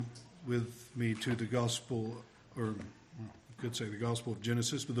with me to the gospel, or I could say the gospel of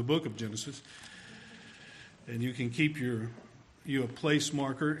Genesis, but the book of Genesis. And you can keep you a place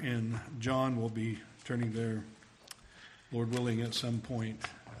marker, and John will be turning there, Lord willing, at some point,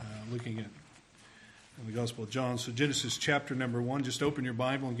 looking at the Gospel of John. So Genesis chapter number 1, just open your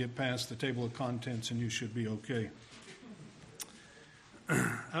Bible and get past the table of contents and you should be okay.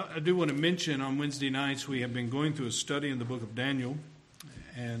 I do want to mention on Wednesday nights we have been going through a study in the book of Daniel,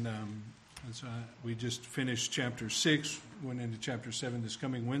 and so we just finished chapter 6, went into chapter 7 this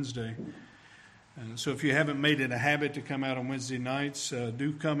coming Wednesday. So if you haven't made it a habit to come out on Wednesday nights,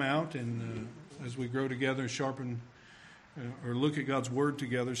 do come out, and as we grow together, sharpen or look at God's Word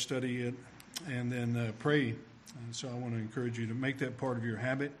together, study it, and then pray. And so I want to encourage you to make that part of your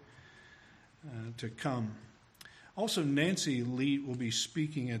habit to come. Also, Nancy Lee will be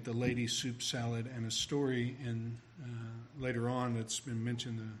speaking at the Lady Soup Salad, and a story in later on that's been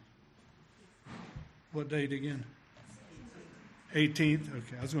mentioned. What date again? 18th.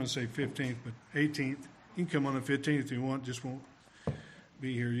 Okay, I was going to say 15th, but 18th. You can come on the 15th if you want. Just won't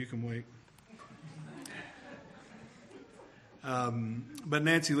be here. You can wait. But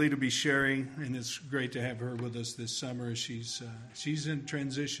Nancy Lee will be sharing, and it's great to have her with us this summer. She's in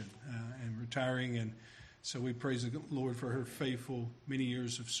transition and retiring, and so we praise the Lord for her faithful many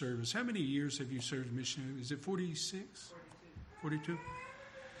years of service. How many years have you served missionary? Is it 46? 42?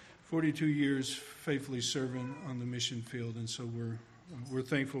 42 years faithfully serving on the mission field, and so we're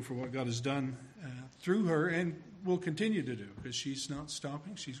thankful for what God has done through her and will continue to do, because she's not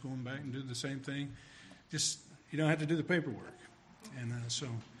stopping. She's going back and doing the same thing. Just you don't have to do the paperwork, and so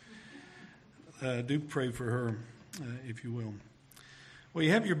do pray for her, if you will. Well,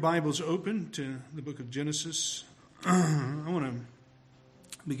 you have your Bibles open to the book of Genesis. I want to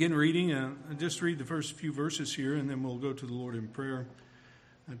begin reading. Just read the first few verses here, and then we'll go to the Lord in prayer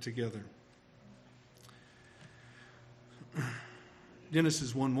together.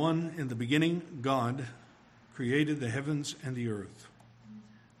 Genesis 1:1, in the beginning, God created the heavens and the earth.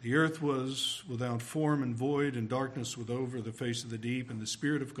 The earth was without form and void, and darkness was over the face of the deep, and the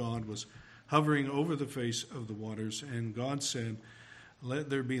Spirit of God was hovering over the face of the waters. And God said, "Let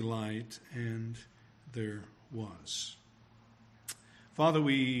there be light," and there was. Father,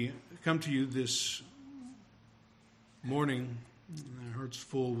 we come to you this morning, our hearts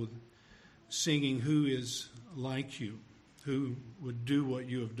full with singing, who is like you, who would do what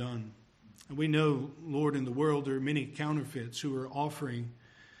you have done. And we know, Lord, in the world there are many counterfeits who are offering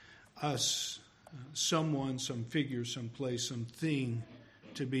us someone, some figure, some place, something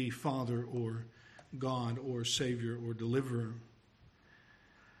to be Father or God or Savior or Deliverer.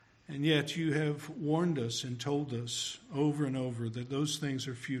 And yet you have warned us and told us over and over that those things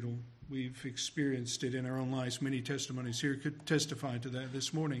are futile. We've experienced it in our own lives. Many testimonies here could testify to that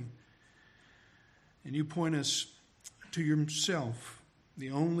this morning. And you point us to yourself,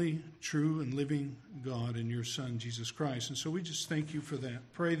 the only true and living God, and your Son, Jesus Christ. And so we just thank you for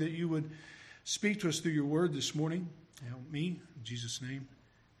that. Pray that you would speak to us through your word this morning. Help me, in Jesus' name.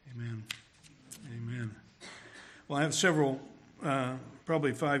 Amen. Amen. Well, I have several,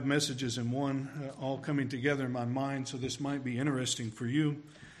 probably 5 messages in one, all coming together in my mind, so this might be interesting for you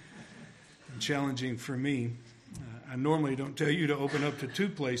and challenging for me. I normally don't tell you to open up to 2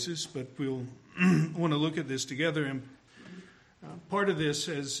 places, but we'll want to look at this together. And part of this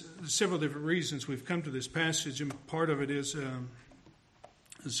has several different reasons we've come to this passage, and part of it is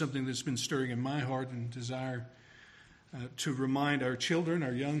something that's been stirring in my heart and desire to remind our children,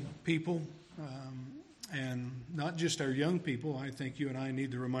 our young people, and not just our young people. I think you and I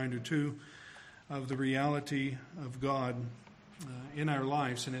need the reminder too of the reality of God in our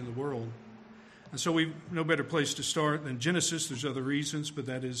lives and in the world. And so we've no better place to start than Genesis. There's other reasons, but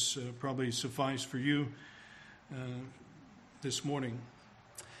that is probably suffice for you this morning.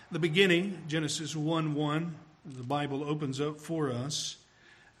 The beginning, Genesis 1:1, the Bible opens up for us.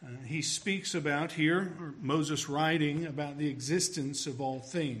 He speaks about here, or Moses writing about the existence of all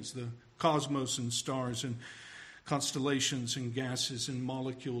things, the cosmos and stars and constellations and gases and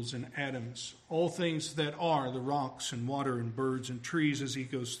molecules and atoms, all things that are, the rocks and water and birds and trees, as he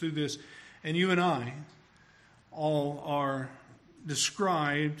goes through this. And you and I all are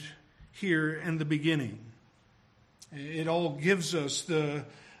described here in the beginning. It all gives us the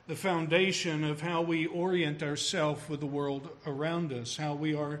foundation of how we orient ourselves with the world around us, how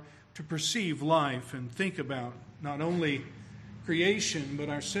we are to perceive life and think about not only creation but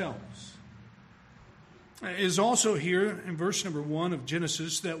ourselves. It is also here in verse number 1 of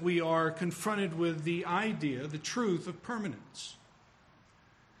Genesis that we are confronted with the idea, the truth of permanence.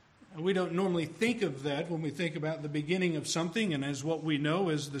 We don't normally think of that when we think about the beginning of something, and as what we know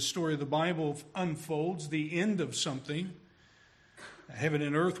as the story of the Bible unfolds, the end of something. Heaven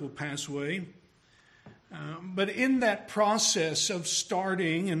and earth will pass away. But in that process of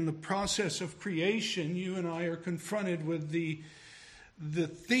starting, in the process of creation, you and I are confronted with the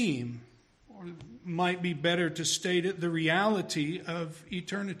theme, or might be better to state it, the reality of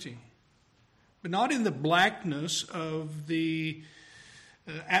eternity. But not in the blackness of the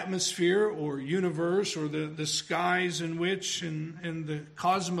atmosphere or universe or the skies in which and the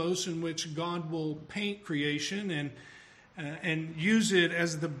cosmos in which God will paint creation and use it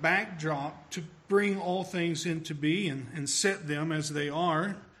as the backdrop to bring all things into being and set them as they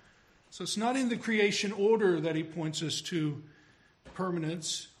are. So it's not in the creation order that he points us to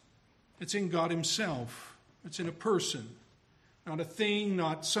permanence. It's in God himself. It's in a person. Not a thing,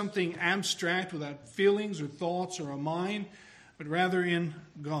 not something abstract without feelings or thoughts or a mind, but rather in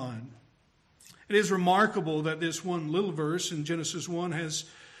God. It is remarkable that this one little verse in Genesis 1 has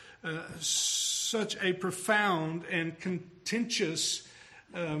such a profound and contentious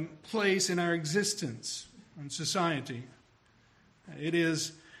place in our existence and society. It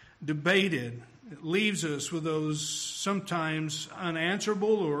is debated. It leaves us with those sometimes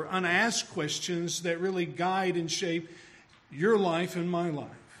unanswerable or unasked questions that really guide and shape your life and my life,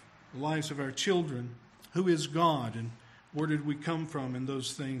 the lives of our children. Who is God, and where did we come from, and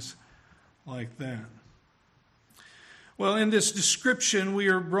those things like that. Well, in this description, we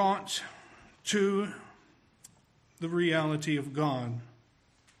are brought to the reality of God.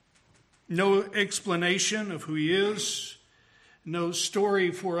 No explanation of who he is. No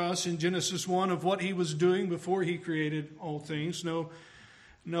story for us in Genesis 1 of what he was doing before he created all things. No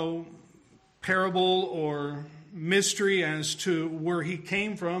parable or mystery as to where he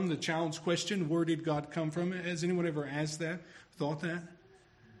came from. The child's question, where did God come from? Has anyone ever asked that, thought that?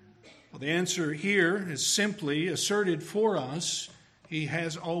 Well, the answer here is simply asserted for us. He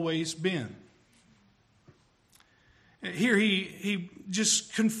has always been. Here he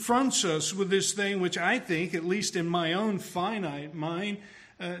just confronts us with this thing which I think, at least in my own finite mind,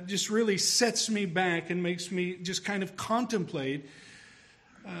 just really sets me back and makes me just kind of contemplate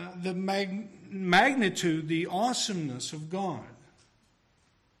the magnitude, the awesomeness of God.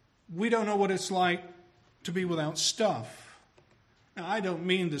 We don't know what it's like to be without stuff. Now, I don't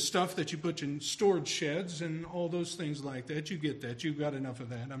mean the stuff that you put in storage sheds and all those things like that. You get that. You've got enough of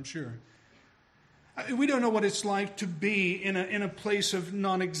that, I'm sure. We don't know what it's like to be in a place of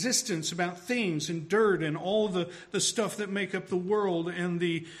non-existence, about things and dirt and all the stuff that make up the world and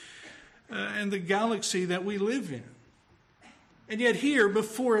the galaxy that we live in. And yet here,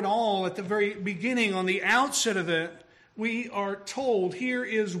 before it all, at the very beginning, on the outset of it, we are told here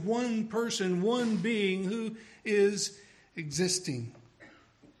is one person, one being who is existing.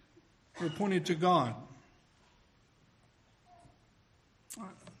 We're pointed to God.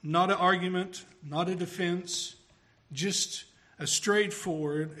 Not an argument, not a defense, just a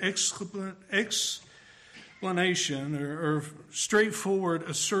straightforward explanation or straightforward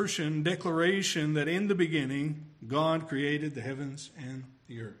assertion, declaration that in the beginning, God created the heavens and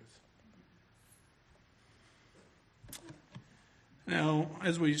the earth. Now,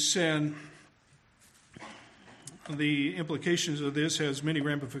 as we said, the implications of this has many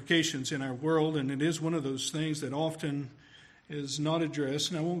ramifications in our world, and it is one of those things that often is not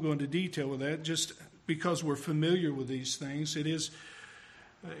addressed, and I won't go into detail with that, just because we're familiar with these things. It is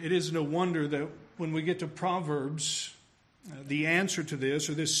no wonder that when we get to Proverbs, the answer to this,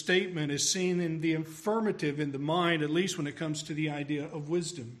 or this statement, is seen in the affirmative in the mind, at least when it comes to the idea of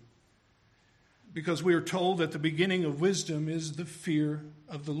wisdom. Because we are told that the beginning of wisdom is the fear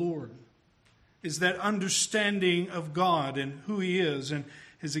of the Lord, is that understanding of God and who he is and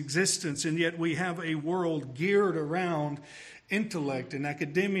his existence. And yet we have a world geared around intellect and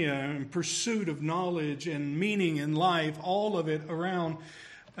academia and pursuit of knowledge and meaning in life, all of it around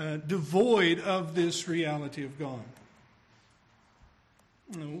devoid of this reality of God.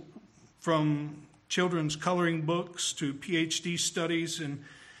 You know, from children's coloring books to PhD studies in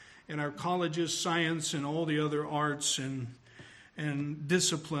our colleges, science and all the other arts and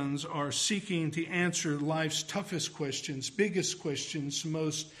disciplines are seeking to answer life's toughest questions, biggest questions,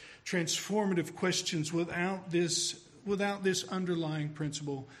 most transformative questions without this underlying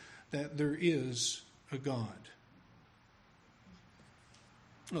principle that there is a God.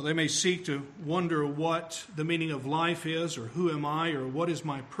 Well, they may seek to wonder what the meaning of life is, or who am I, or what is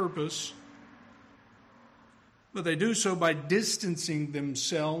my purpose. But they do so by distancing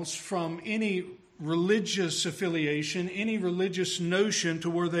themselves from any religious affiliation, any religious notion to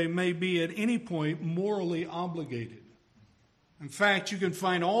where they may be at any point morally obligated. In fact, you can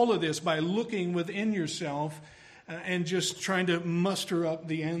find all of this by looking within yourself and just trying to muster up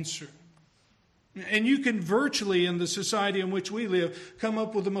the answer. And you can virtually, in the society in which we live, come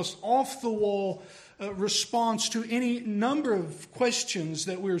up with the most off-the-wall response to any number of questions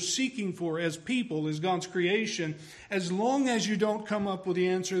that we're seeking for as people, as God's creation, as long as you don't come up with the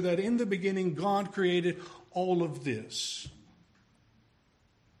answer that in the beginning God created all of this.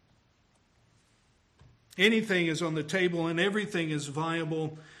 Anything is on the table and everything is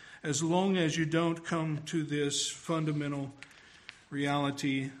viable as long as you don't come to this fundamental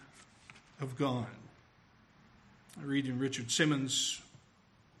reality of God. I read in Richard Simmons,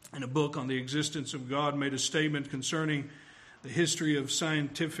 in a book on the existence of God, made a statement concerning the history of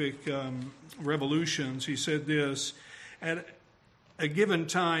scientific revolutions. He said this: at a given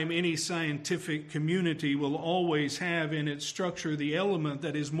time, any scientific community will always have in its structure the element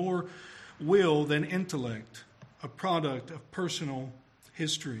that is more will than intellect, a product of personal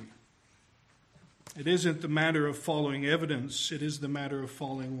history. It isn't the matter of following evidence, it is the matter of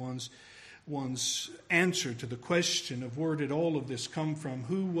following one's answer to the question of where did all of this come from?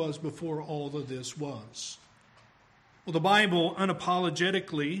 Who was before all of this was? Well, the Bible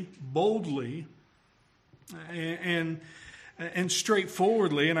unapologetically, boldly, and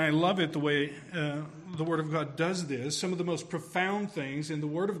straightforwardly, and I love it the way the Word of God does this. Some of the most profound things in the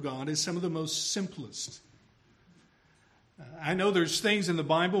Word of God is some of the most simplest. I know there's things in the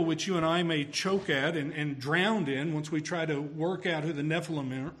Bible which you and I may choke at and drown in once we try to work out who the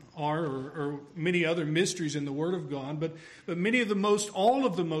Nephilim are, or many other mysteries in the Word of God. But all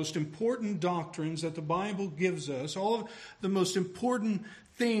of the most important doctrines that the Bible gives us, all of the most important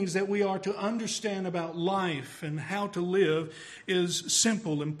things that we are to understand about life and how to live, is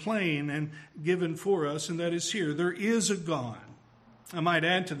simple and plain and given for us, and that is here. There is a God. I might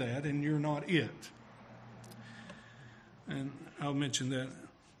add to that, and you're not it. And I'll mention that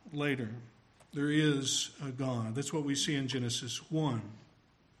later. There is a God. That's what we see in Genesis 1.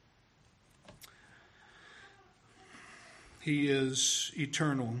 He is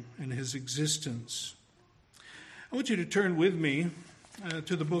eternal in his existence. I want you to turn with me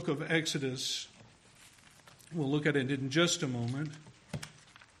to the book of Exodus. We'll look at it in just a moment.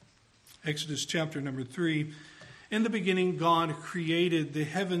 Exodus chapter number 3. In the beginning, God created the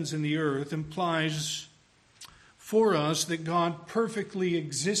heavens and the earth implies for us that God perfectly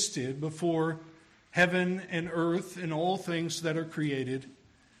existed before heaven and earth and all things that are created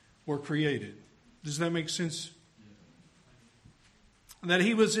were created. Does that make sense? That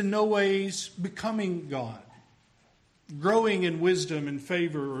he was in no ways becoming God, growing in wisdom and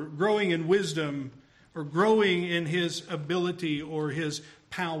favor, or growing in wisdom, or growing in his ability or his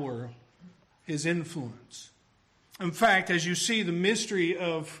power, his influence. In fact, as you see the mystery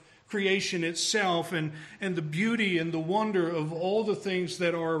of creation itself and the beauty and the wonder of all the things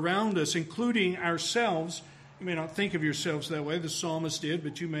that are around us, including ourselves. You may not think of yourselves that way. The psalmist did,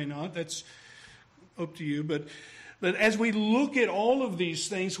 but you may not. That's up to you. But as we look at all of these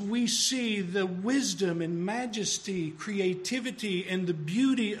things, we see the wisdom and majesty, creativity, and the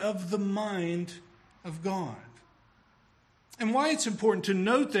beauty of the mind of God. And why it's important to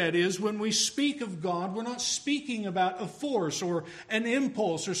note that is when we speak of God, we're not speaking about a force or an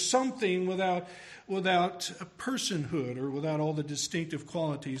impulse or something without a personhood or without all the distinctive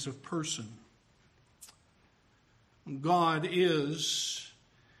qualities of person. God is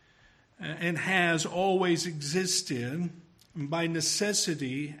and has always existed by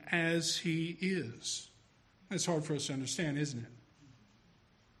necessity as he is. That's hard for us to understand, isn't it?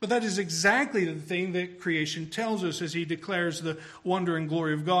 But that is exactly the thing that creation tells us as he declares the wonder and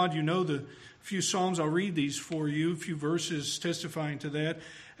glory of God. You know the few Psalms, I'll read these for you, a few verses testifying to that.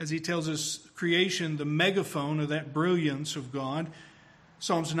 As he tells us creation, the megaphone of that brilliance of God.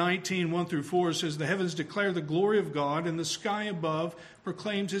 Psalms 19, 1 through 4 says, "The heavens declare the glory of God, and the sky above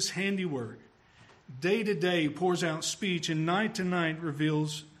proclaims his handiwork. Day to day pours out speech, and night to night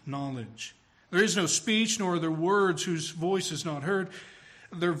reveals knowledge. There is no speech, nor are there words whose voice is not heard."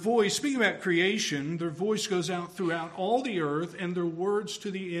 Their voice, speaking about creation, their voice goes out throughout all the earth, and their words to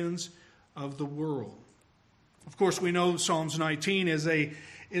the ends of the world. Of course, we know Psalms 19 is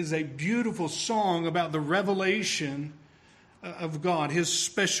a beautiful song about the revelation of God,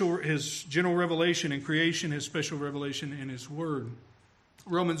 his general revelation in creation, his special revelation in his word.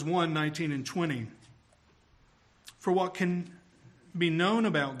 Romans 1, 19 and 20. "For what can be known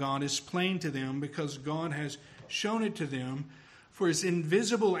about God is plain to them, because God has shown it to them. For his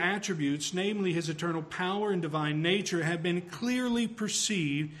invisible attributes, namely his eternal power and divine nature, have been clearly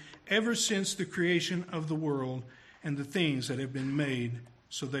perceived ever since the creation of the world and the things that have been made,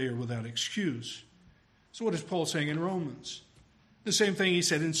 so they are without excuse." So what is Paul saying in Romans? The same thing he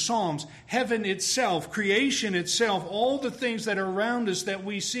said in Psalms. Heaven itself, creation itself, all the things that are around us that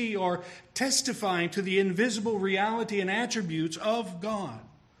we see are testifying to the invisible reality and attributes of God.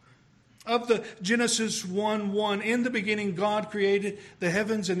 Of the Genesis 1:1, in the beginning God created the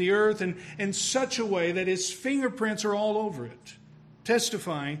heavens and the earth in such a way that his fingerprints are all over it,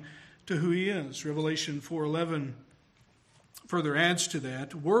 testifying to who he is. Revelation 4:11 further adds to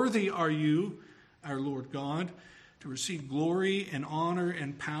that. Worthy are you, our Lord God, to receive glory and honor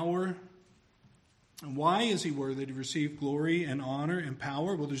and power. And why is he worthy to receive glory and honor and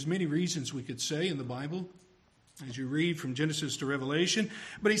power? Well, there's many reasons we could say in the Bible as you read from Genesis to Revelation.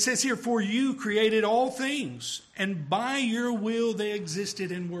 But he says here, for you created all things, and by your will they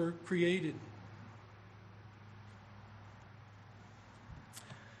existed and were created.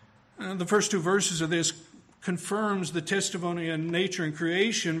 The first two verses of this confirms the testimony on nature and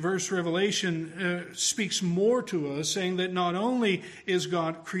creation. Verse Revelation speaks more to us, saying that not only is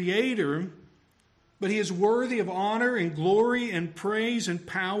God creator, but he is worthy of honor and glory and praise and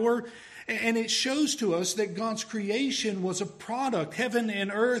power. And it shows to us that God's creation was a product. Heaven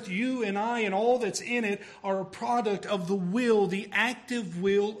and earth, you and I and all that's in it are a product of the will, the active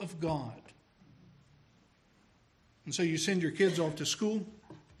will of God. And so you send your kids off to school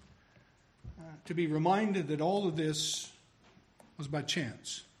to be reminded that all of this was by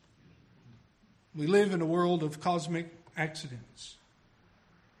chance. We live in a world of cosmic accidents.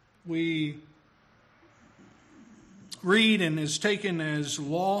 We read and is taken as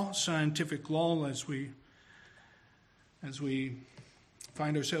law, scientific law, as we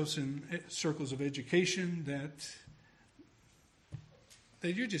find ourselves in circles of education, that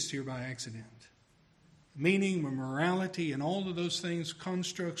you're just here by accident. Meaning, morality, and all of those things,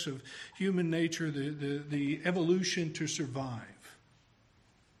 constructs of human nature, the evolution to survive.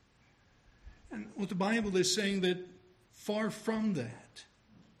 And what the Bible is saying that far from that,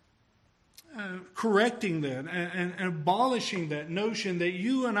 correcting that and abolishing that notion that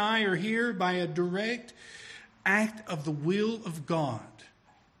you and I are here by a direct act of the will of God.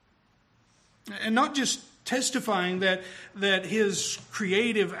 And not just testifying that his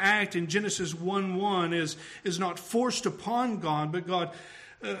creative act in Genesis 1:1 is not forced upon God, but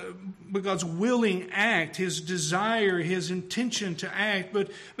God's willing act, his desire, his intention to act. But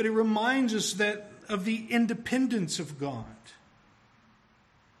it reminds us that of the independence of God.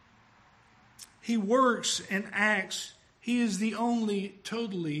 He works and acts. He is the only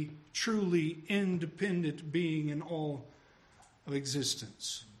totally, truly independent being in all of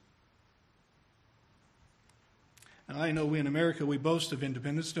existence. I know we in America, we boast of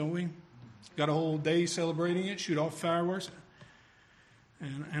independence, don't we? Got a whole day celebrating it, shoot off fireworks,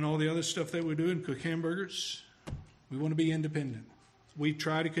 and all the other stuff that we do, and cook hamburgers. We want to be independent. We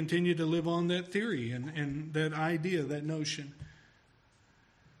try to continue to live on that theory and that idea, that notion.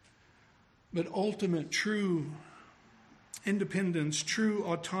 But ultimate, true independence, true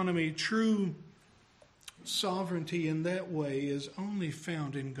autonomy, true sovereignty in that way is only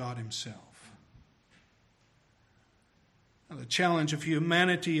found in God himself. The challenge of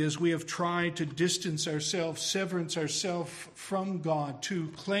humanity is we have tried to distance ourselves, severance ourselves from God to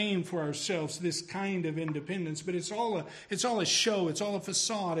claim for ourselves this kind of independence. But it's all a show, it's all a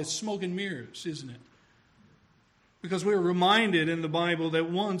facade, it's smoke and mirrors, isn't it? Because we're reminded in the Bible that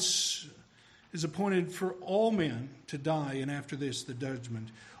once is appointed for all men to die, and after this the judgment.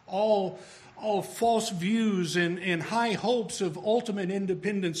 All false views and high hopes of ultimate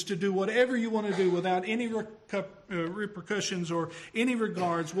independence to do whatever you want to do without any repercussions or any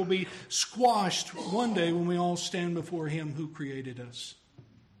regards will be squashed one day when we all stand before him who created us.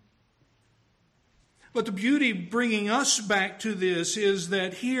 But the beauty bringing us back to this is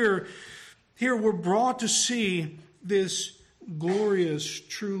that here we're brought to see this glorious,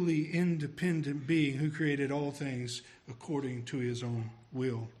 truly independent being who created all things according to his own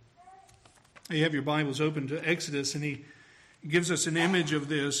will. You have your Bibles open to Exodus, and he gives us an image of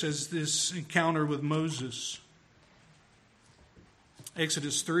this as this encounter with Moses.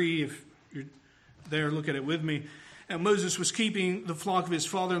 Exodus 3, if you're there, look at it with me. And Moses was keeping the flock of his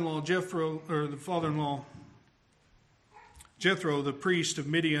father-in-law Jethro, the priest of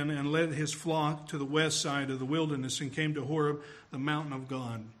Midian, and led his flock to the west side of the wilderness and came to Horeb, the mountain of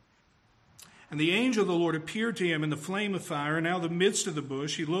God. And the angel of the Lord appeared to him in the flame of fire, and out of the midst of the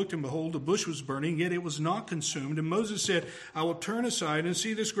bush he looked, and behold, the bush was burning, yet it was not consumed. And Moses said, I will turn aside and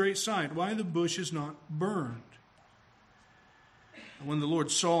see this great sight, why the bush is not burned. And when the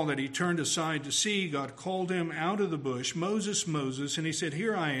Lord saw that he turned aside to see, God called him out of the bush, Moses, Moses, and he said,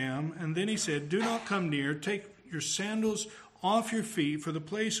 Here I am. And then he said, Do not come near, take your sandals off your feet, for the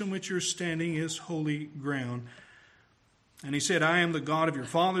place in which you're standing is holy ground. And he said, I am the God of your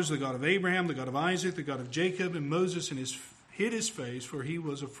fathers, the God of Abraham, the God of Isaac, the God of Jacob. And Moses hid his face, for he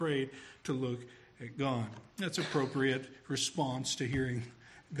was afraid to look at God. That's appropriate response to hearing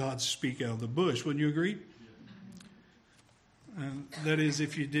God speak out of the bush. Wouldn't you agree? That is,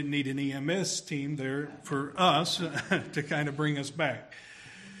 if you didn't need an EMS team there for us to kind of bring us back.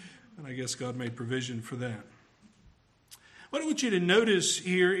 And I guess God made provision for that. What I want you to notice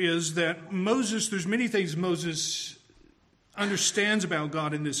here is that Moses, there's many things Moses understands about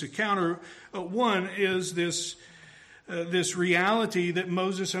God in this account. One is this reality that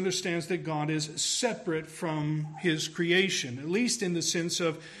Moses understands that God is separate from his creation, at least in the sense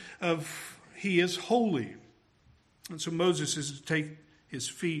of he is holy. And so Moses is to take his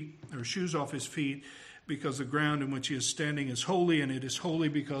feet or shoes off his feet because the ground in which he is standing is holy, and it is holy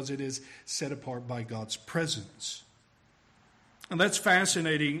because it is set apart by God's presence. And that's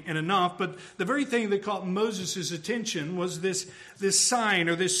fascinating and enough, but the very thing that caught Moses' attention was this sign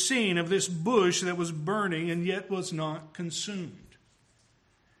or this scene of this bush that was burning and yet was not consumed.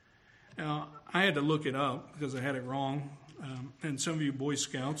 Now, I had to look it up because I had it wrong, and some of you Boy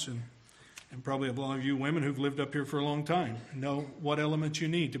Scouts and probably a lot of you women who've lived up here for a long time know what elements you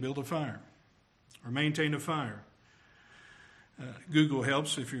need to build a fire or maintain a fire. Google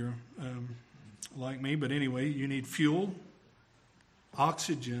helps if you're like me, but anyway, you need fuel,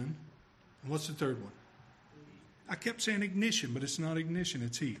 oxygen, and what's the third one? I kept saying ignition, but it's not ignition,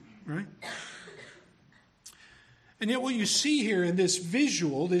 it's heat, right? And yet what you see here in this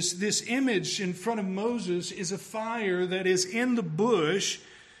visual, this image in front of Moses is a fire that is in the bush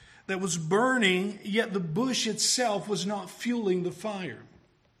that was burning, yet the bush itself was not fueling the fire.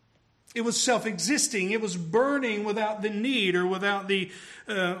 It was self-existing. It was burning without the need or without the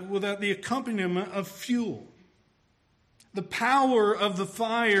accompaniment of fuel. The power of the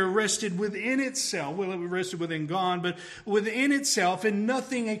fire rested within itself. Well, it rested within God, but within itself and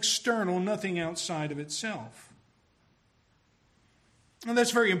nothing external, nothing outside of itself. And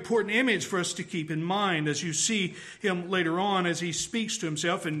that's a very important image for us to keep in mind as you see him later on as he speaks to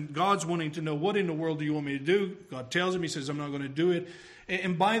himself, and God's wanting to know, what in the world do you want me to do? God tells him, he says, I'm not going to do it.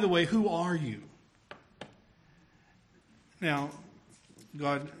 And by the way, who are you? Now,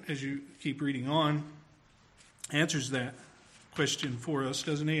 God, as you keep reading on, answers that question for us,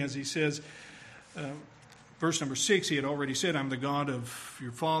 doesn't he? As he says, verse number 6, he had already said, I'm the God of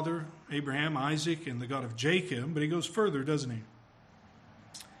your father, Abraham, Isaac, and the God of Jacob. But he goes further, doesn't he?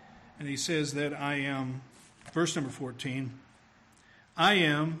 And he says that I am, verse number 14, I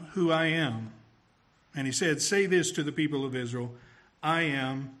am who I am. And he said, say this to the people of Israel, I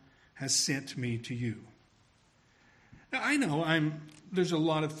am has sent me to you. Now, I know there's a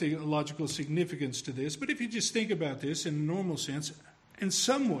lot of theological significance to this, but if you just think about this in a normal sense, in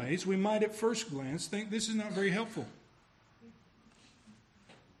some ways, we might at first glance think this is not very helpful.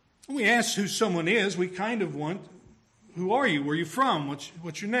 When we ask who someone is, we kind of want, who are you? Where are you from?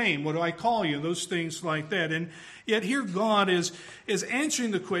 What's your name? What do I call you? Those things like that. And yet here God is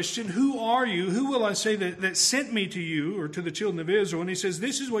answering the question, who are you? Who will I say that sent me to you or to the children of Israel? And he says,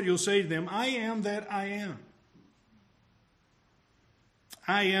 this is what you'll say to them. I am that I am.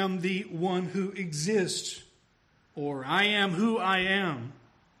 I am the one who exists. Or I am who I am.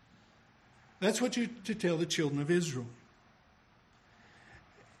 That's what you're to tell the children of Israel.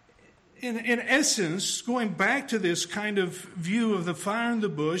 In essence, going back to this kind of view of the fire in the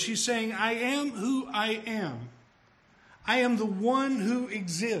bush, he's saying, I am who I am. I am the one who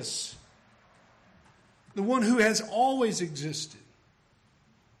exists. The one who has always existed.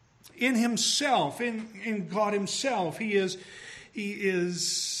 In himself, in God himself, he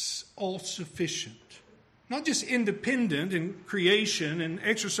is all-sufficient. Not just independent in creation and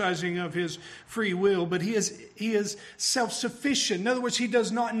exercising of his free will, but he is self-sufficient. In other words, he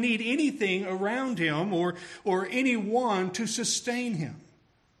does not need anything around him or anyone to sustain him.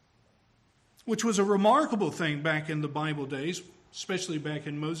 Which was a remarkable thing back in the Bible days, especially back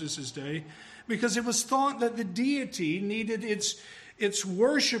in Moses' day, because it was thought that the deity needed its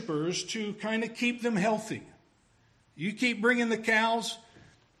worshipers to kind of keep them healthy. You keep bringing the cows,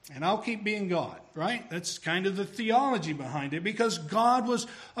 and I'll keep being God, right? That's kind of the theology behind it, because God was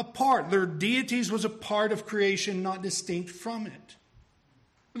a part. Their deities was a part of creation, not distinct from it.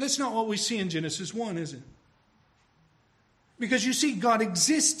 But that's not what we see in Genesis 1, is it? Because you see God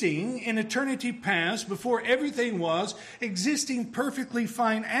existing in eternity past, before everything was, existing perfectly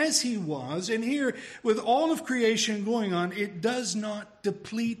fine as he was. And here, with all of creation going on, it does not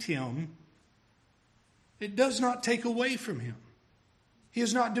deplete him. It does not take away from him. He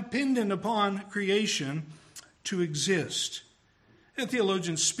is not dependent upon creation to exist. And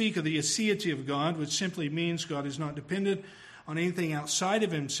theologians speak of the aseity of God, which simply means God is not dependent on anything outside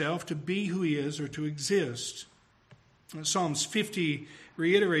of himself to be who he is or to exist. Psalms 50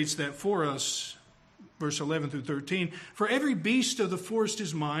 reiterates that for us, verse 11 through 13. For every beast of the forest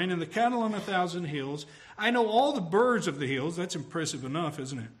is mine, and the cattle on 1,000 hills. I know all the birds of the hills. That's impressive enough,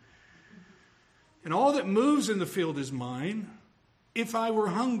 isn't it? And all that moves in the field is mine. If I were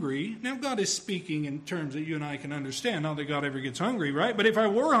hungry, now God is speaking in terms that you and I can understand. Not that God ever gets hungry, right? But if I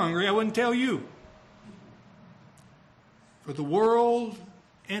were hungry, I wouldn't tell you. For the world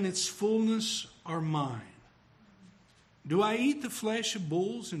and its fullness are mine. Do I eat the flesh of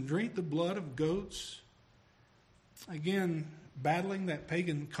bulls and drink the blood of goats? Again, battling that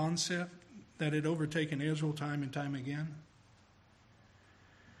pagan concept that had overtaken Israel time and time again.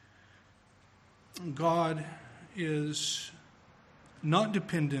 God is not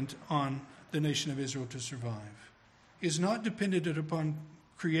dependent on the nation of Israel to survive. Is not dependent upon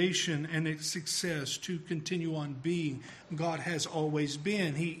creation and its success to continue on being. God has always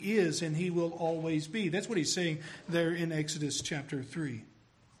been. He is and he will always be. That's what he's saying there in Exodus chapter 3.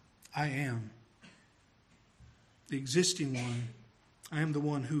 I am the existing one. I am the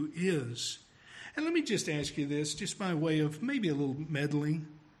one who is. And let me just ask you this, just by way of maybe a little meddling.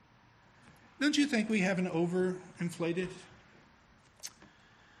 Don't you think we have an overinflated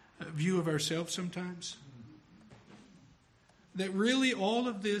view of ourselves sometimes? That really all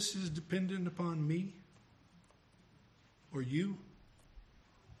of this is dependent upon me or you?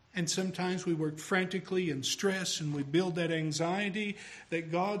 And sometimes we work frantically in stress and we build that anxiety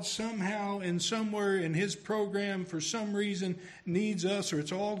that God somehow and somewhere in his program for some reason needs us, or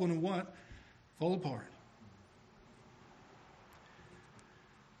it's all going to what? Fall apart.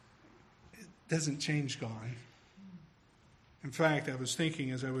 It doesn't change God. In fact, I was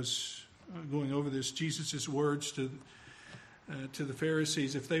thinking as I was going over this, Jesus' words to the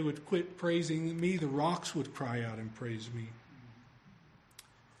Pharisees, if they would quit praising me, the rocks would cry out and praise me.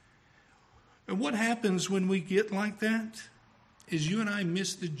 And what happens when we get like that is you and I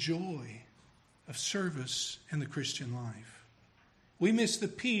miss the joy of service in the Christian life. We miss the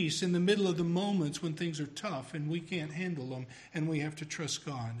peace in the middle of the moments when things are tough and we can't handle them and we have to trust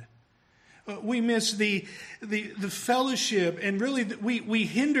God. We miss the fellowship, and really we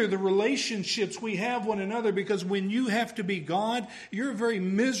hinder the relationships we have one another, because when you have to be God, you're a very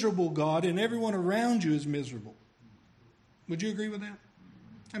miserable God and everyone around you is miserable. Would you agree with that?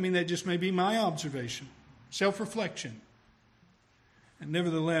 I mean, that just may be my observation, self-reflection. And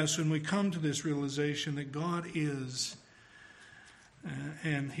nevertheless, when we come to this realization that God is,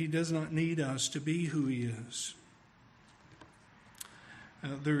 and he does not need us to be who he is,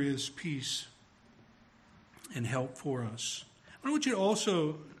 there is peace and help for us. I want to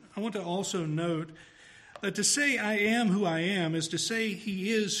also note that to say I am who I am is to say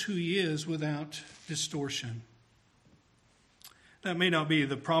he is who he is without distortion. That may not be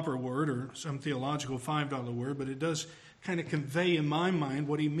the proper word or some theological $5 word, but it does kind of convey in my mind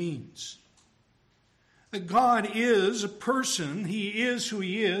what he means. That God is a person. He is who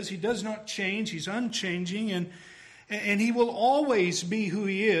he is. He does not change. He's unchanging, and he will always be who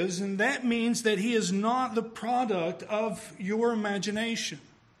he is. And that means that he is not the product of your imagination.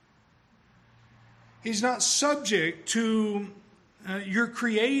 He's not subject to your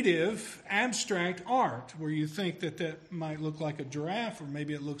creative, abstract art, where you think that might look like a giraffe, or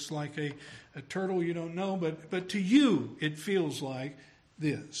maybe it looks like a turtle, you don't know, but to you it feels like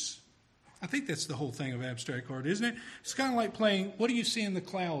this. I think that's the whole thing of abstract art, isn't it? It's kind of like playing, what do you see in the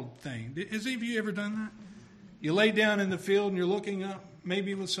cloud thing? Has any of you ever done that? You lay down in the field and you're looking up,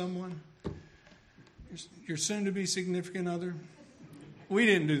 maybe with someone, your soon-to-be significant other. We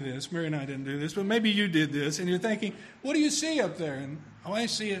didn't do this. Mary and I didn't do this, but maybe you did this. And you're thinking, what do you see up there? And I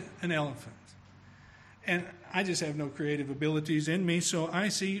see an elephant. And I just have no creative abilities in me, so I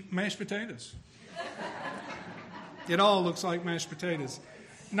see mashed potatoes. It all looks like mashed potatoes.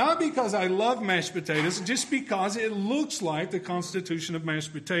 Not because I love mashed potatoes, just because it looks like the constitution of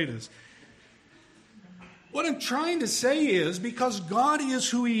mashed potatoes. What I'm trying to say is, because God is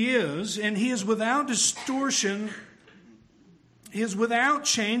who he is, and he is without distortion, he is without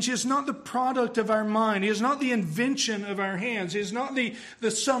change. He is not the product of our mind. He is not the invention of our hands. He is not the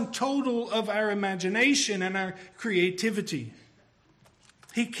sum total of our imagination and our creativity.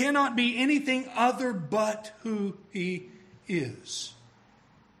 He cannot be anything other but who he is.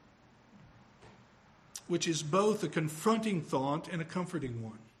 Which is both a confronting thought and a comforting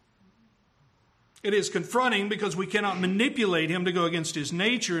one. It is confronting because we cannot manipulate him to go against his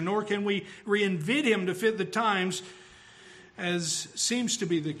nature, nor can we reinvent him to fit the times, as seems to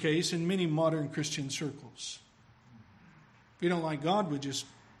be the case in many modern Christian circles. If you don't like God, we just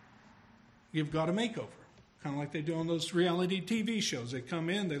give God a makeover. Kind of like they do on those reality TV shows. They come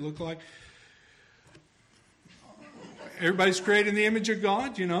in, they look like everybody's created in the image of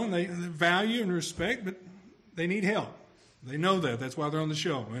God, and they value and respect, but they need help. They know that. That's why they're on the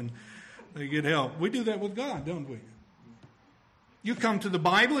show, and they get help. We do that with God, don't we? You come to the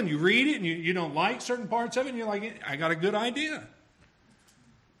Bible and you read it and you don't like certain parts of it and you're like, I got a good idea.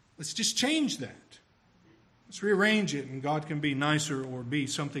 Let's just change that. Let's rearrange it and God can be nicer or be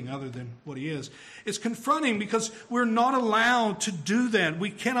something other than what He is. It's confronting because we're not allowed to do that. We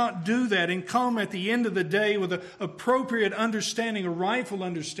cannot do that and come at the end of the day with an appropriate understanding, a rightful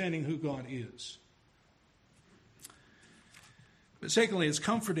understanding who God is. But secondly, it's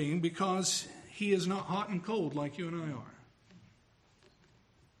comforting because He is not hot and cold like you and I are.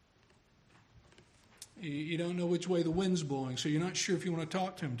 You don't know which way the wind's blowing, so you're not sure if you want to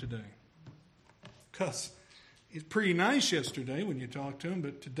talk to Him today. Because He's pretty nice yesterday when you talk to Him,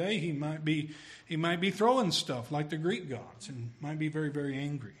 but today He might be throwing stuff like the Greek gods and might be very, very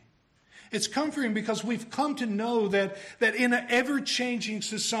angry. It's comforting because we've come to know that in an ever-changing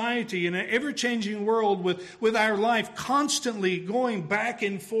society, in an ever-changing world with our life constantly going back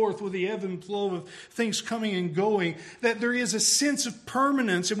and forth with the ebb and flow of things coming and going, that there is a sense of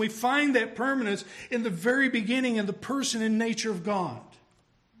permanence, and we find that permanence in the very beginning in the person and nature of God.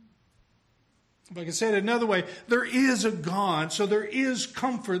 If I can say it another way, there is a God, so there is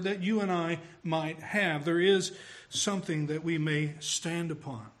comfort that you and I might have. There is something that we may stand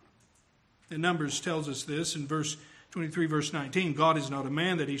upon. And Numbers tells us this in verse 23, verse 19. God is not a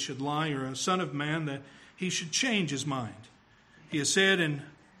man that He should lie, or a son of man that He should change His mind. He has said, and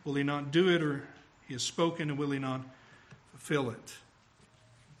will He not do it? Or He has spoken, and will He not fulfill it?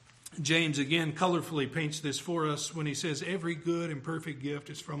 James again colorfully paints this for us when he says, every good and perfect gift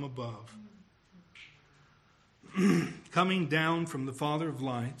is from above, coming down from the Father of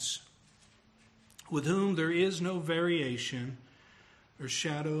lights, with whom there is no variation or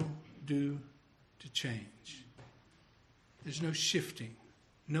shadow due to change. There's no shifting,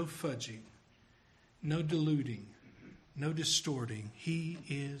 no fudging, no diluting, no distorting. He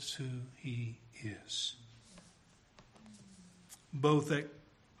is who He is. Both that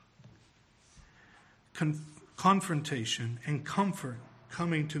confrontation and comfort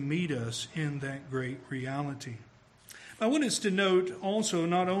coming to meet us in that great reality. I want us to note also,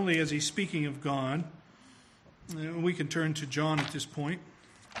 not only as he's speaking of God, we can turn to John at this point.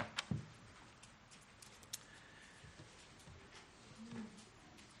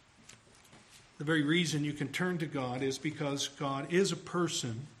 The very reason you can turn to God is because God is a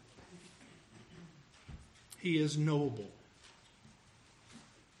person. He is knowable.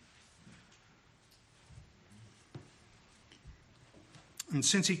 And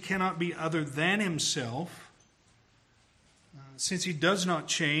since He cannot be other than Himself, since He does not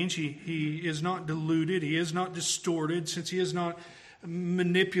change, He is not diluted, He is not distorted, since He is not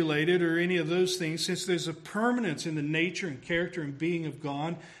manipulated or any of those things, since there's a permanence in the nature and character and being of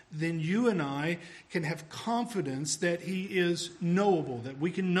God, then you and I can have confidence that He is knowable, that we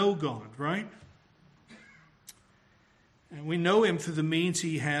can know God, right? And we know Him through the means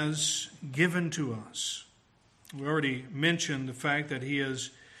He has given to us. We already mentioned the fact that He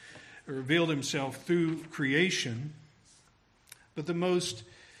has revealed Himself through creation, but the most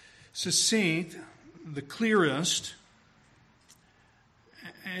succinct, the clearest,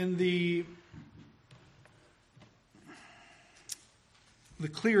 and the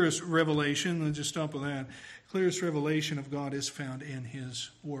clearest revelation, let's just stop with that, clearest revelation of God is found in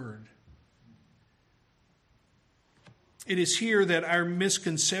His Word. It is here that our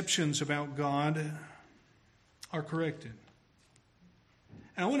misconceptions about God are corrected.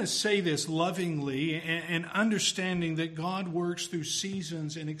 And I want to say this lovingly and understanding that God works through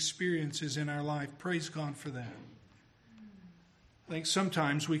seasons and experiences in our life. Praise God for that. I think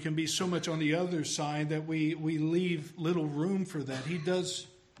sometimes we can be so much on the other side that we leave little room for that. He does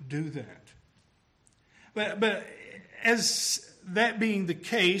do that. But as that being the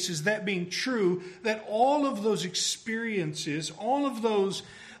case, as that being true, that all of those experiences, all of those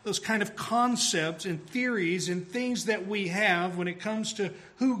kind of concepts and theories and things that we have when it comes to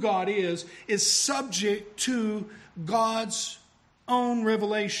who God is subject to God's own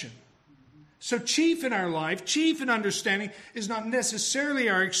revelation. So chief in our life, chief in understanding, is not necessarily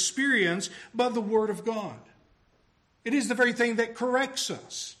our experience, but the Word of God. It is the very thing that corrects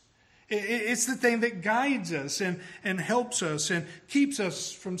us. It's the thing that guides us and helps us and keeps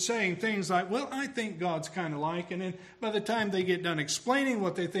us from saying things like, well, I think God's kind of like, and then by the time they get done explaining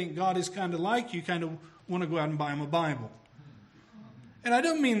what they think God is kind of like, you kind of want to go out and buy them a Bible. And I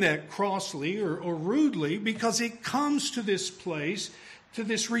don't mean that crossly or rudely, because it comes to this place, to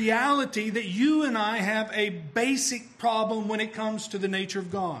this reality that you and I have a basic problem when it comes to the nature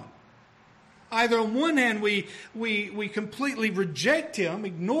of God. Either on one hand, we completely reject Him,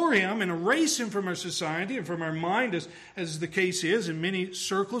 ignore Him, and erase Him from our society and from our mind, as the case is in many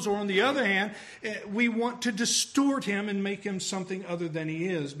circles. Or on the other hand, we want to distort Him and make Him something other than He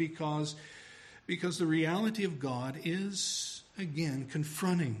is, because the reality of God is, again,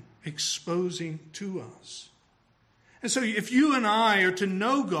 confronting, exposing to us. And so if you and I are to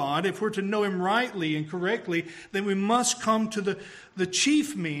know God, if we're to know Him rightly and correctly, then we must come to the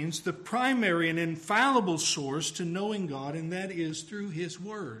chief means, the primary and infallible source to knowing God, and that is through His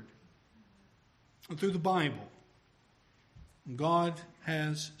Word, through the Bible. God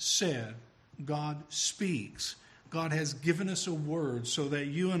has said, God speaks, God has given us a word so that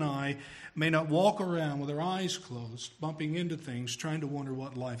you and I may not walk around with our eyes closed, bumping into things, trying to wonder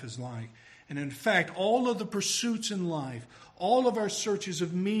what life is like. And in fact, all of the pursuits in life, all of our searches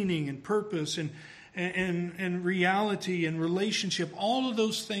of meaning and purpose and reality and relationship, all of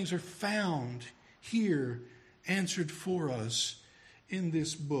those things are found here, answered for us in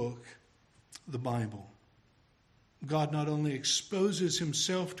this book, the Bible. God not only exposes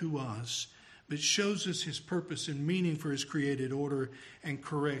Himself to us, but shows us His purpose and meaning for His created order and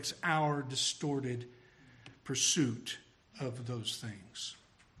corrects our distorted pursuit of those things.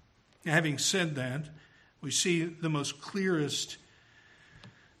 Now, having said that, we see the most clearest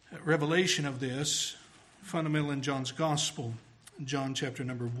revelation of this fundamental in John's Gospel, John chapter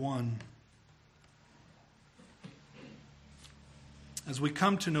number 1. As we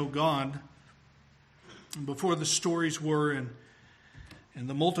come to know God, before the stories were and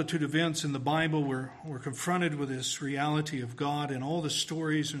the multitude of events in the Bible, we're confronted with this reality of God, and all the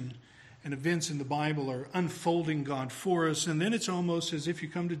stories and events in the Bible are unfolding God for us. And then it's almost as if you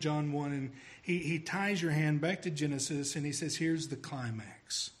come to John 1 and he ties your hand back to Genesis and he says, here's the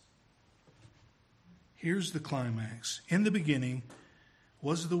climax. Here's the climax. In the beginning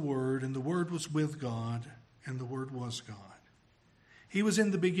was the Word, and the Word was with God, and the Word was God. He was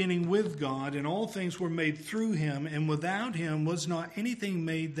in the beginning with God, and all things were made through Him, and without Him was not anything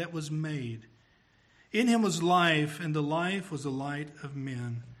made that was made. In Him was life, and the life was the light of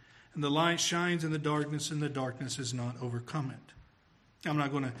men. And the light shines in the darkness, and the darkness has not overcome it. I'm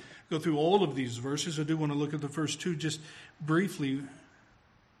not going to go through all of these verses. I do want to look at the first two just briefly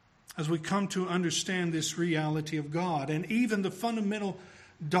as we come to understand this reality of God and even the fundamental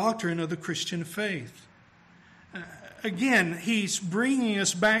doctrine of the Christian faith. Again, he's bringing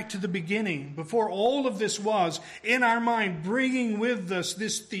us back to the beginning, before all of this was, in our mind, bringing with us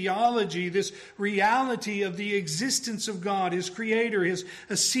this theology, this reality of the existence of God, His Creator, His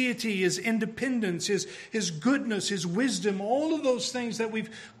aseity, His independence, His goodness, His wisdom, all of those things that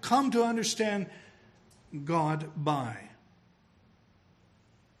we've come to understand God by.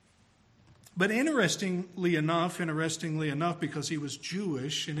 But interestingly enough, because he was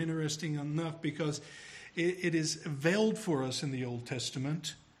Jewish, and interesting enough because it is veiled for us in the Old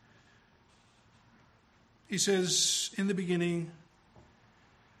Testament. He says, in the beginning,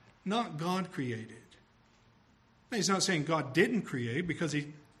 not God created. Now, he's not saying God didn't create, because he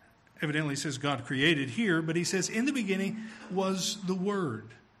evidently says God created here, but he says, in the beginning was the Word.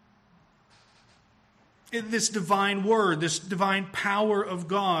 This divine word, this divine power of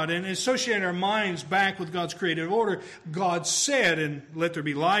God, and associate our minds back with God's creative order. God said, and let there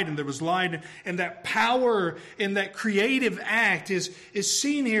be light, and there was light. And that power in that creative act is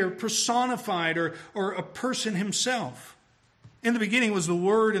seen here personified, or a person himself. In the beginning was the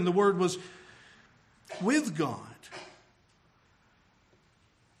Word, and the Word was with God.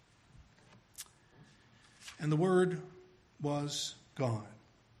 And the Word was God.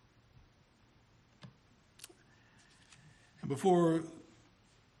 And before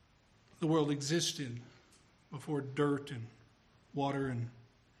the world existed, before dirt and water and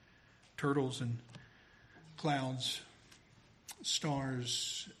turtles and clouds,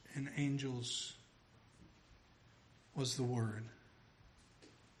 stars and angels, was the Word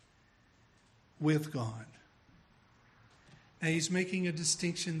with God. Now he's making a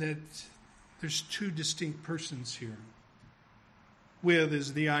distinction that there's two distinct persons here. With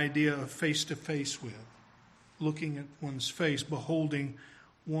is the idea of face to face with. Looking at one's face, beholding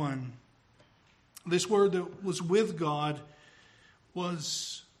one. This Word that was with God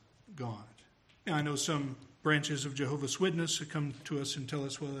was God. Now, I know some branches of Jehovah's Witness who come to us and tell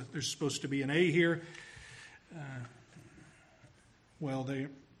us, well, there's supposed to be an A here.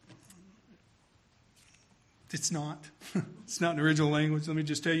 It's not. It's not in the original language. Let me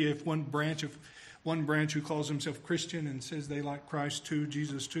just tell you, if one branch of One branch who calls himself Christian and says they like Christ too,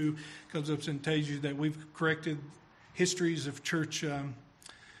 Jesus too, comes up and tells you that we've corrected histories of church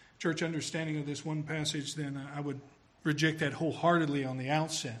understanding of this one passage, then I would reject that wholeheartedly on the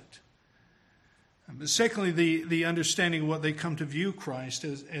outset. But secondly, the understanding of what they come to view Christ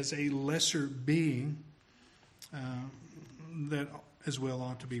as a lesser being that as well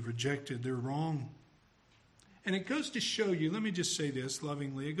ought to be rejected. They're wrong. And it goes to show you, let me just say this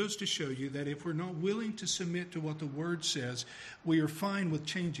lovingly, it goes to show you that if we're not willing to submit to what the Word says, we are fine with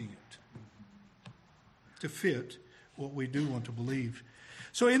changing it to fit what we do want to believe.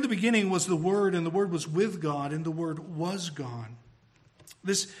 So in the beginning was the Word, and the Word was with God, and the Word was God.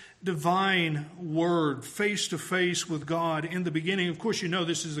 This divine Word, face to face with God in the beginning. Of course, you know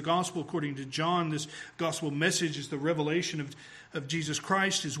this is the gospel according to John. This gospel message is the revelation of Jesus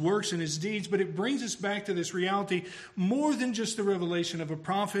Christ, His works and His deeds. But it brings us back to this reality more than just the revelation of a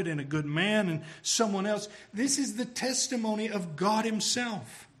prophet and a good man and someone else. This is the testimony of God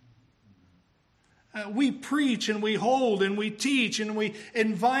Himself. We preach and we hold and we teach and we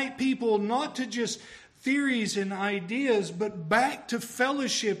invite people not to just theories and ideas, but back to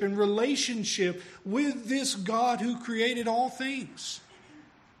fellowship and relationship with this God who created all things.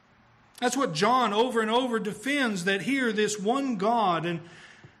 That's what John over and over defends, that here this one God and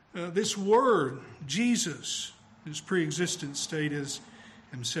this Word, Jesus, whose pre-existent state is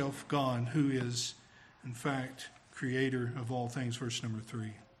Himself God, who is in fact creator of all things, verse number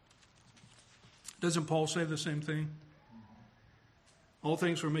 3. Doesn't Paul say the same thing? All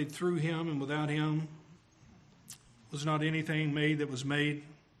things were made through Him, and without Him was not anything made that was made.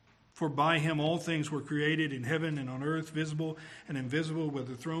 For by Him all things were created in heaven and on earth, visible and invisible,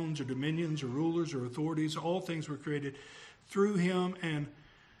 whether thrones or dominions or rulers or authorities. All things were created through Him and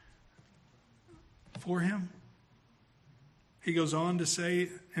for Him. He goes on to say,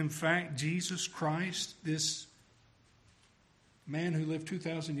 in fact, Jesus Christ, this man who lived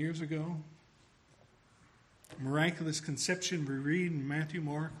 2,000 years ago, miraculous conception we read in Matthew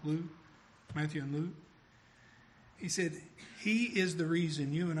and Luke. He said, He is the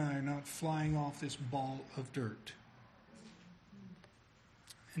reason you and I are not flying off this ball of dirt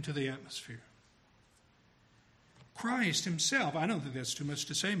into the atmosphere. Christ Himself, I don't think that's too much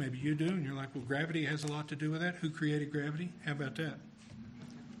to say. Maybe you do, and you're like, well, gravity has a lot to do with that. Who created gravity? How about that?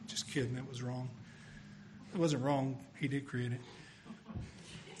 Just kidding, that was wrong. It wasn't wrong. He did create it.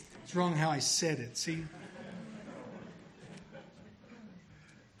 It's wrong how I said it, see?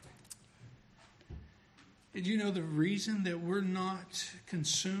 Did you know the reason that we're not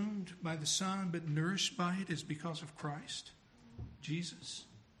consumed by the sun but nourished by it is because of Christ, Jesus?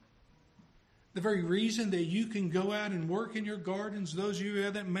 The very reason that you can go out and work in your gardens, those of you who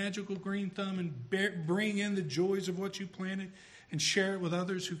have that magical green thumb, and bring in the joys of what you planted and share it with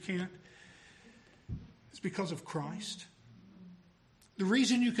others who can't, is because of Christ. The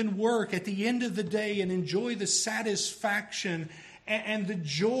reason you can work at the end of the day and enjoy the satisfaction and the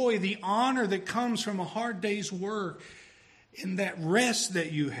joy, the honor that comes from a hard day's work and that rest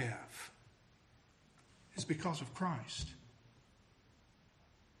that you have is because of Christ.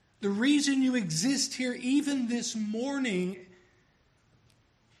 The reason you exist here even this morning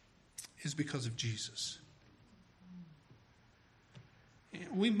is because of Jesus.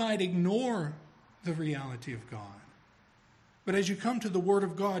 We might ignore the reality of God, but as you come to the Word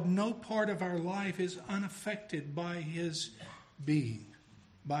of God, no part of our life is unaffected by His being,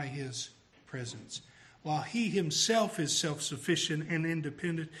 by His presence. While He Himself is self-sufficient and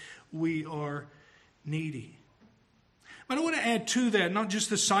independent, we are needy. But I want to add to that, not just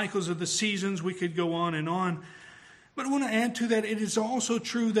the cycles of the seasons, we could go on, but I want to add to that, it is also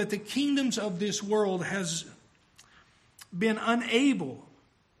true that the kingdoms of this world has been unable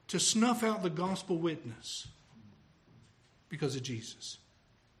to snuff out the gospel witness because of Jesus.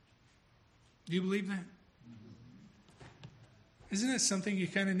 Do you believe that? Isn't that something you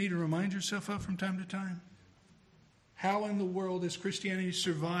kind of need to remind yourself of from time to time? How in the world has Christianity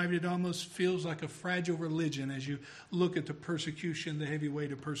survived? It almost feels like a fragile religion as you look at the persecution, the heavy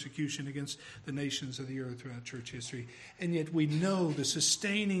weight of persecution against the nations of the earth throughout church history. And yet we know the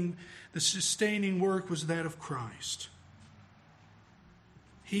sustaining work was that of Christ.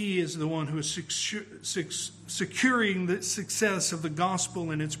 He is the one who is securing the success of the gospel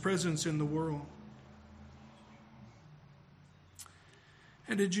and its presence in the world.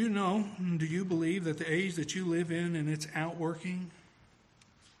 And did you know, do you believe that the age that you live in and its outworking,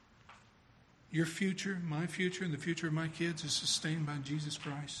 your future, my future, and the future of my kids is sustained by Jesus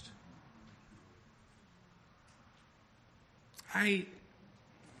Christ? I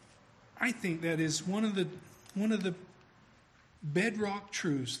think that is one of the bedrock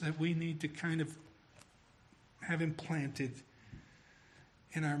truths that we need to kind of have implanted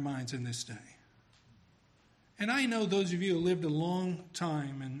in our minds in this day. And I know those of you who lived a long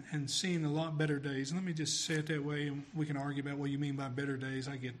time and seen a lot better days. Let me just say it that way, and we can argue about what you mean by better days.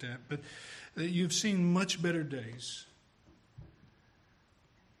 I get that. But you've seen much better days.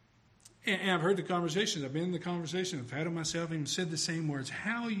 And I've heard the conversations. I've been in the conversation. I've had it myself. I've even said the same words.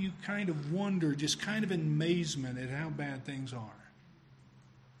 How you kind of wonder, just kind of in amazement at how bad things are.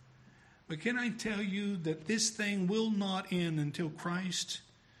 But can I tell you that this thing will not end until Christ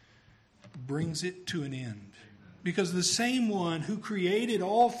brings it to an end? Because the same one who created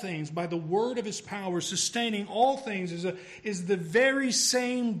all things by the word of his power, sustaining all things, is the very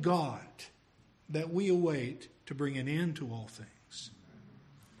same God that we await to bring an end to all things.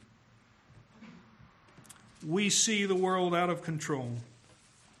 We see the world out of control.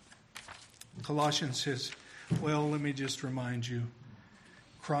 Colossians says, well, let me just remind you,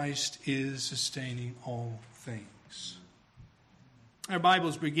 Christ is sustaining all things. Our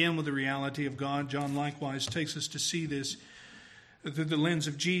Bibles begin with the reality of God. John likewise takes us to see this through the lens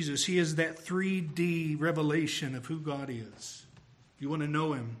of Jesus. He is that 3D revelation of who God is. If you want to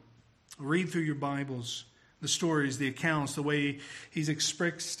know him, read through your Bibles, the stories, the accounts, the way he's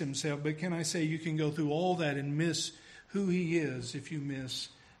expressed himself. But can I say you can go through all that and miss who he is if you miss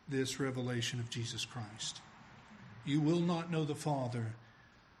this revelation of Jesus Christ. You will not know the Father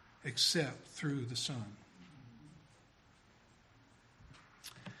except through the Son.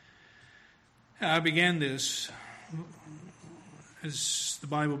 I began this as the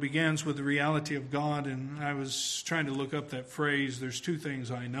Bible begins with the reality of God, and I was trying to look up that phrase, there's two things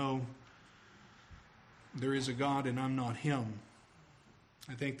I know. There is a God and I'm not him.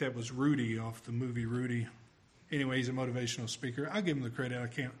 I think that was Rudy off the movie Rudy. Anyway, he's a motivational speaker. I'll give him the credit. I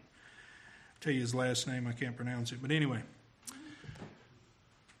can't tell you his last name. I can't pronounce it. But anyway,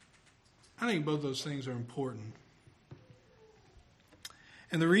 I think both those things are important.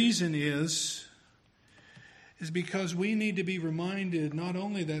 And the reason is because we need to be reminded not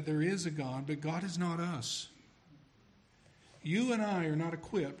only that there is a God, but God is not us. You and I are not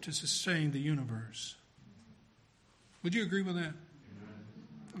equipped to sustain the universe. Would you agree with that?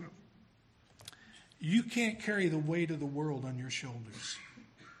 You can't carry the weight of the world on your shoulders.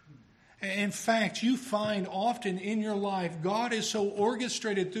 In fact, you find often in your life, God is so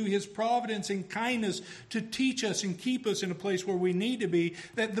orchestrated through his providence and kindness to teach us and keep us in a place where we need to be,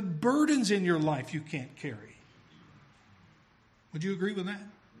 that the burdens in your life you can't carry. Would you agree with that?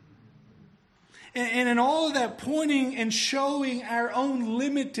 And in all of that, pointing and showing our own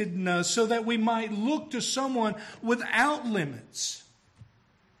limitedness so that we might look to someone without limits.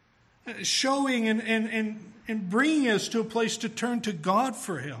 Showing and bringing us to a place to turn to God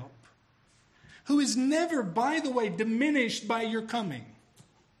for help. Who is never, by the way, diminished by your coming.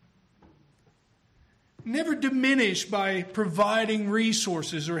 Never diminished by providing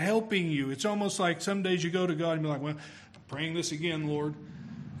resources or helping you. It's almost like some days you go to God and be like, well, I'm praying this again, Lord.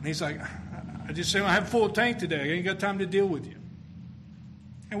 And he's like, I just say, I have a full tank today. I ain't got time to deal with you.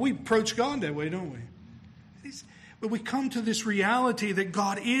 And we approach God that way, don't we? But we come to this reality that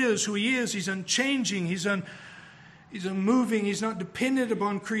God is who he is. He's unchanging. He's unmoving. He's not dependent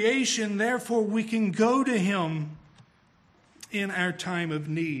upon creation. Therefore, we can go to him in our time of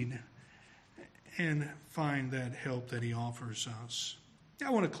need and find that help that he offers us. I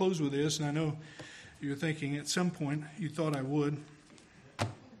want to close with this, and I know you're thinking at some point you thought I would.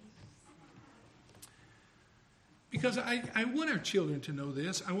 Because I want our children to know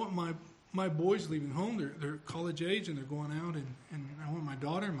this. I want my boys leaving home, they're college age and they're going out, and I want my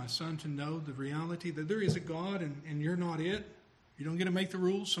daughter and my son to know the reality that there is a God and you're not it. You don't get to make the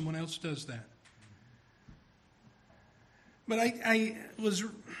rules, someone else does that. But I was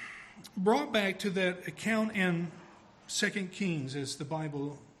brought back to that account in 2 Kings as the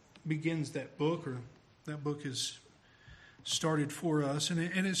Bible begins that book, or that book is started for us. And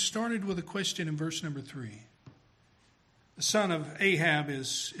it started with a question in verse number 3. The son of Ahab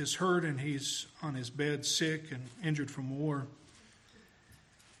is hurt and he's on his bed sick and injured from war.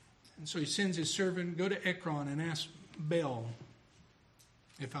 And so he sends his servant, go to Ekron and ask Baal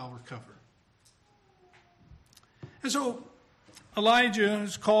if I'll recover. And so Elijah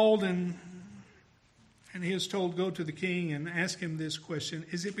is called and he is told, go to the king and ask him this question.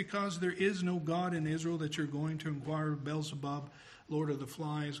 Is it because there is no God in Israel that you're going to inquire of Beelzebub, Lord of the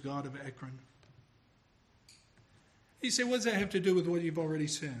Flies, God of Ekron? He said, what does that have to do with what you've already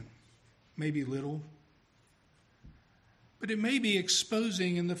said? Maybe little. But it may be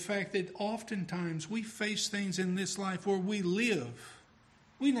exposing in the fact that oftentimes we face things in this life where we live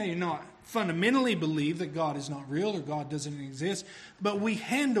We may not fundamentally believe that God is not real or God doesn't exist, but we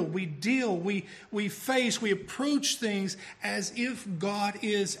handle, we deal, we face, we approach things as if God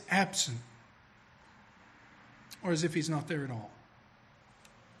is absent or as if He's not there at all.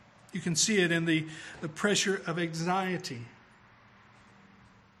 You can see it in the pressure of anxiety,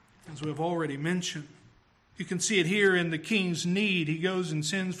 as we have already mentioned. You can see it here in the king's need. He goes and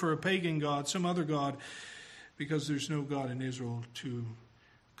sends for a pagan god, some other god, because there's no God in Israel to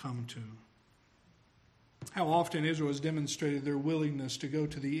come to. How often Israel has demonstrated their willingness to go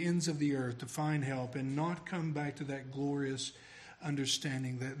to the ends of the earth to find help and not come back to that glorious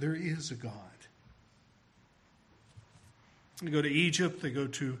understanding that there is a God. They go to Egypt, they go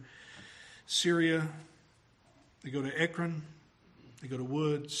to Syria, they go to Ekron, they go to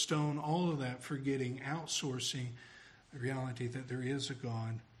wood, stone, all of that, forgetting, outsourcing the reality that there is a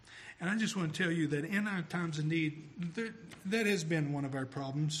God. And I just want to tell you that in our times of need, that has been one of our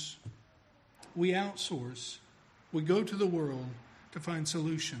problems. We outsource. We go to the world to find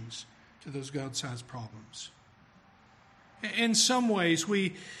solutions to those God-sized problems. In some ways,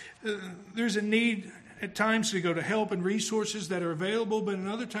 there's a need at times to go to help and resources that are available, but in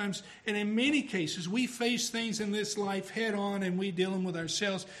other times, and in many cases, we face things in this life head on and we deal them with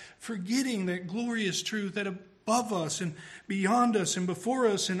ourselves, forgetting that glorious truth that above us and beyond us and before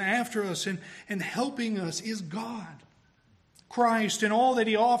us and after us and helping us is God. Christ and all that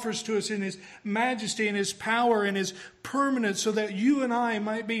He offers to us in His majesty and His power and His permanence, so that you and I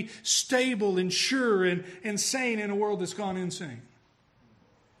might be stable and sure and sane in a world that's gone insane.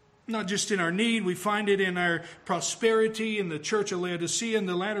 Not just in our need, we find it in our prosperity in the church of Laodicea in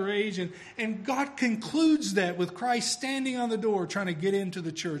the latter age. And God concludes that with Christ standing on the door trying to get into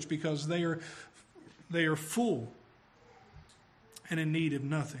the church because they are full and in need of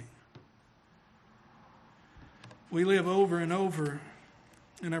nothing. We live over and over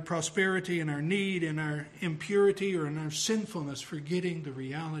in our prosperity, in our need, in our impurity, or in our sinfulness, forgetting the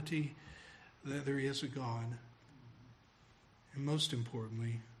reality that there is a God. And most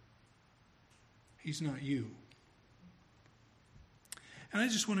importantly, He's not you. And I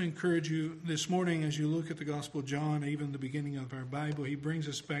just want to encourage you this morning as you look at the Gospel of John, even the beginning of our Bible, he brings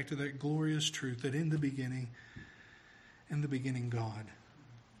us back to that glorious truth that in the beginning God.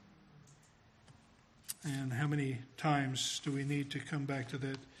 And how many times do we need to come back to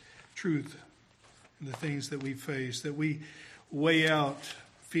that truth and the things that we face, that we weigh out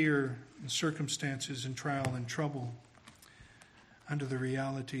fear and circumstances and trial and trouble under the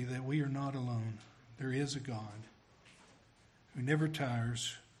reality that we are not alone. There is a God who never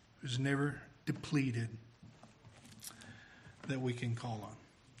tires, who's never depleted, that we can call on.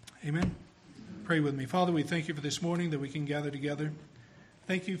 Amen? Pray with me. Father, we thank You for this morning that we can gather together.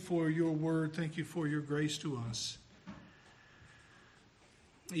 Thank You for Your word. Thank You for Your grace to us.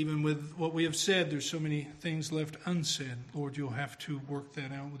 Even with what we have said, there's so many things left unsaid. Lord, You'll have to work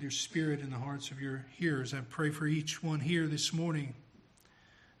that out with Your Spirit in the hearts of Your hearers. I pray for each one here this morning.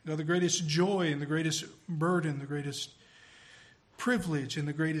 God, the greatest joy and the greatest burden, the greatest privilege and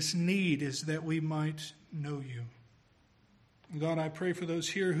the greatest need is that we might know You. God, I pray for those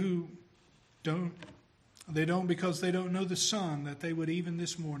here who don't because they don't know the Son, that they would even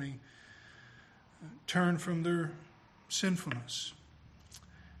this morning turn from their sinfulness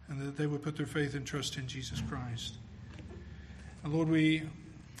and that they would put their faith and trust in Jesus Christ. And Lord, we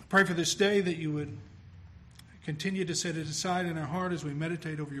pray for this day that You would continue to set it aside in our heart as we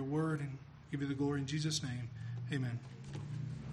meditate over Your word and give You the glory in Jesus' name. Amen.